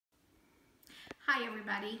Hi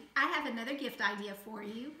everybody, I have another gift idea for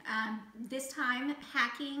you. This time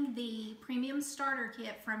hacking the premium starter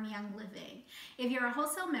kit from Young Living. If you're a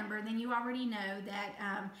wholesale member, then you already know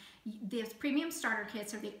that these premium starter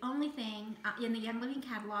kits are the only thing in the Young Living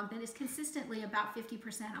catalog that is consistently about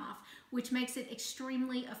 50% off, which makes it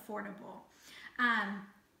extremely affordable.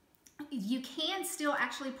 You can still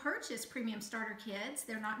actually purchase premium starter kits.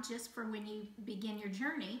 They're not just for when you begin your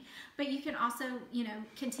journey, but you can also,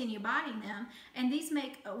 continue buying them. And these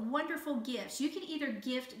make wonderful gifts. You can either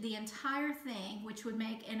gift the entire thing, which would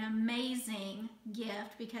make an amazing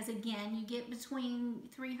gift because again, you get between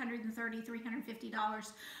 $330,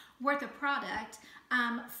 $350 worth of product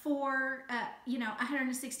for,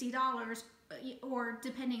 $160 or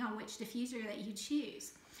depending on which diffuser that you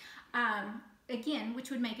choose. Again,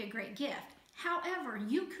 which would make a great gift. However,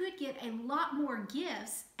 you could get a lot more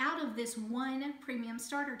gifts out of this one premium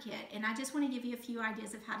starter kit, and I just want to give you a few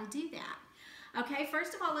ideas of how to do that. Okay,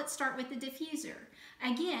 first of all, let's start with the diffuser.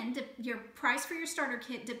 Again, your price for your starter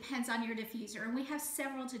kit depends on your diffuser, and we have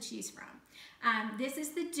several to choose from. This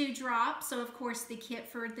is the Dewdrop, so of course the kit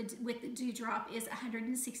with the Dewdrop is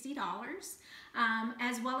 $160,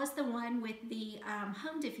 as well as the one with the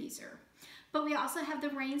home diffuser. But we also have the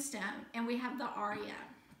Rainstone and we have the Aria,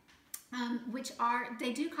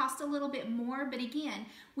 they do cost a little bit more, but again,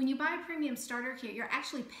 when you buy a premium starter kit, you're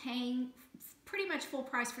actually paying pretty much full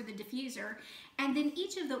price for the diffuser, and then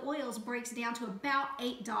each of the oils breaks down to about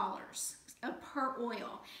 $8 per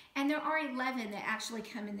oil, and there are 11 that actually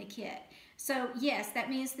come in the kit. So yes, that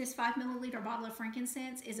means this 5 milliliter bottle of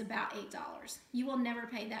frankincense is about $8. You will never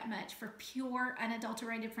pay that much for pure,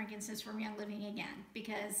 unadulterated frankincense from Young Living again,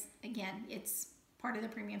 because again, it's part of the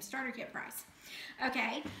premium starter kit price.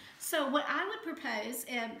 Okay, so what I would propose,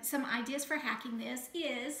 some ideas for hacking this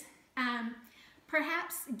is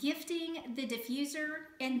perhaps gifting the diffuser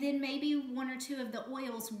and then maybe one or two of the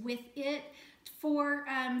oils with it for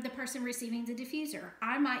the person receiving the diffuser.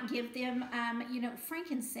 I might give them,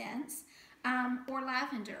 frankincense, or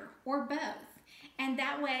lavender, or both. And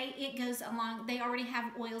that way it goes along, they already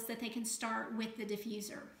have oils that they can start with the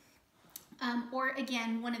diffuser. Or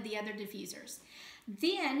again, one of the other diffusers.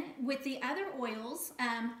 Then with the other oils,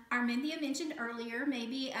 Armindia mentioned earlier,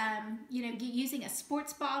 maybe, using a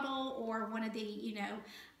sports bottle or one of the,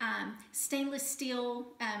 stainless steel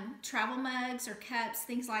travel mugs or cups,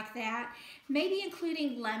 things like that. Maybe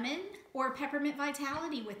including lemon or Peppermint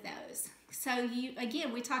Vitality with those. So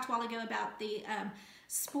again, we talked a while ago about the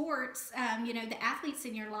sports, the athletes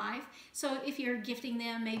in your life. So if you're gifting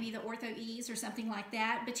them maybe the AromaEase or something like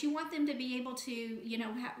that, but you want them to be able to,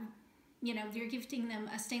 if you're gifting them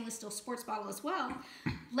a stainless steel sports bottle as well,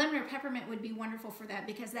 lemon or peppermint would be wonderful for that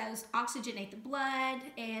because those oxygenate the blood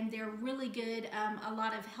and they're really good, a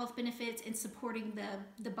lot of health benefits in supporting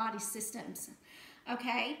the body systems.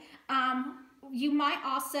 Okay, you might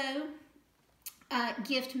also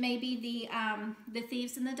gift maybe the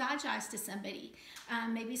Thieves and the DiGize to somebody,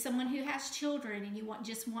 maybe someone who has children and you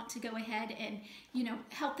just want to go ahead and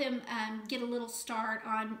help them get a little start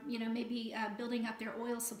on maybe building up their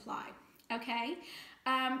oil supply. Okay,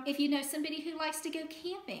 if you know somebody who likes to go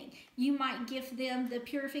camping, you might gift them the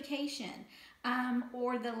Purification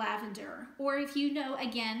or the Lavender, or if you know,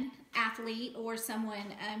 again, athlete or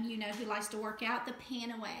someone who likes to work out, the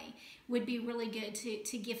PanAway would be really good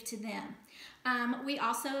to gift to them. We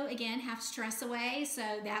also, again, have Stress Away,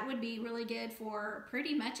 so that would be really good for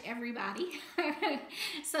pretty much everybody.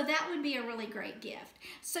 So that would be a really great gift.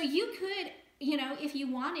 So you could, if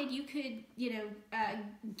you wanted, you could,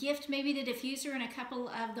 gift maybe the diffuser and a couple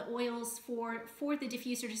of the oils for the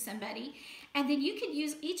diffuser to somebody. And then you could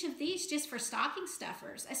use each of these just for stocking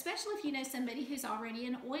stuffers, especially if you know somebody who's already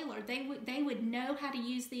an oiler. They would know how to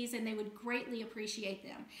use these and they would greatly appreciate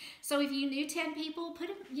them. So if you knew 10 people, put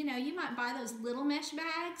them, you might buy those little mesh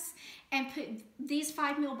bags and put these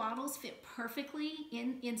 5 ml bottles fit perfectly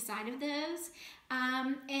inside of those.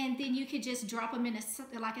 And then you could just drop them in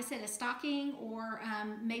like I said, a stocking, or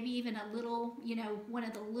maybe even a little, one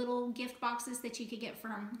of the little gift boxes that you could get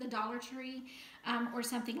from the Dollar Tree, or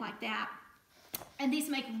something like that. And these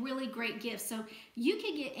make really great gifts. So you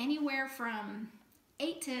could get anywhere from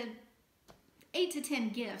 8 to 10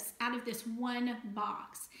 gifts out of this one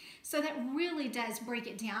box. So that really does break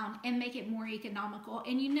it down and make it more economical.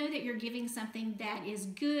 And you know that you're giving something that is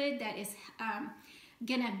good, that is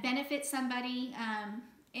gonna benefit somebody,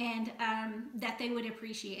 and that they would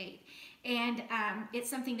appreciate. And it's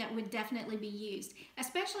something that would definitely be used,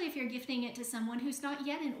 especially if you're gifting it to someone who's not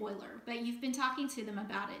yet an oiler, but you've been talking to them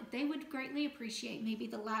about it. They would greatly appreciate maybe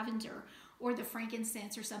the lavender or the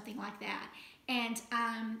frankincense or something like that. And,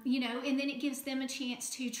 you know, and then it gives them a chance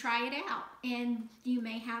to try it out. And you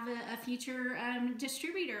may have a future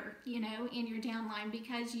distributor, you know, in your downline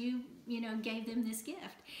because you know, gave them this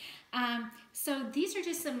gift. So these are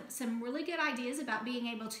just some really good ideas about being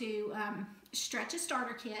able to stretch a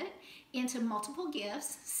starter kit into multiple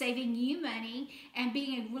gifts, saving you money, and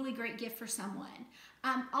being a really great gift for someone.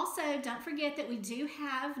 Also, don't forget that we do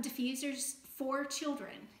have diffusers for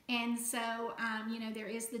children. And so, you know, there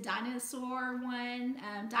is the dinosaur one,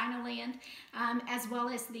 Dinoland, as well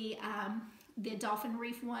as the Dolphin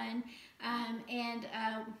Reef one, and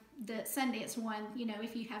the Sundance one, you know,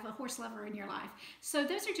 if you have a horse lover in your life. So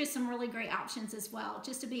those are just some really great options as well,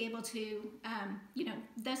 just to be able to, you know,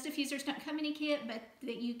 those diffusers don't come in a kit, but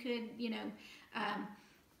that you could, you know,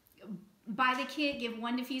 buy the kit, give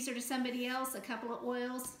one diffuser to somebody else, a couple of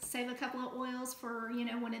oils, save a couple of oils for, you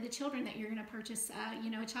know, one of the children that you're going to purchase,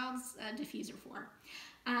 you know, a child's diffuser for.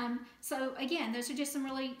 So again, those are just some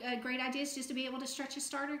really great ideas just to be able to stretch a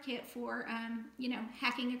starter kit for, you know,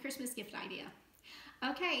 hacking a Christmas gift idea.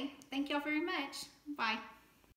 Okay, thank y'all very much. Bye.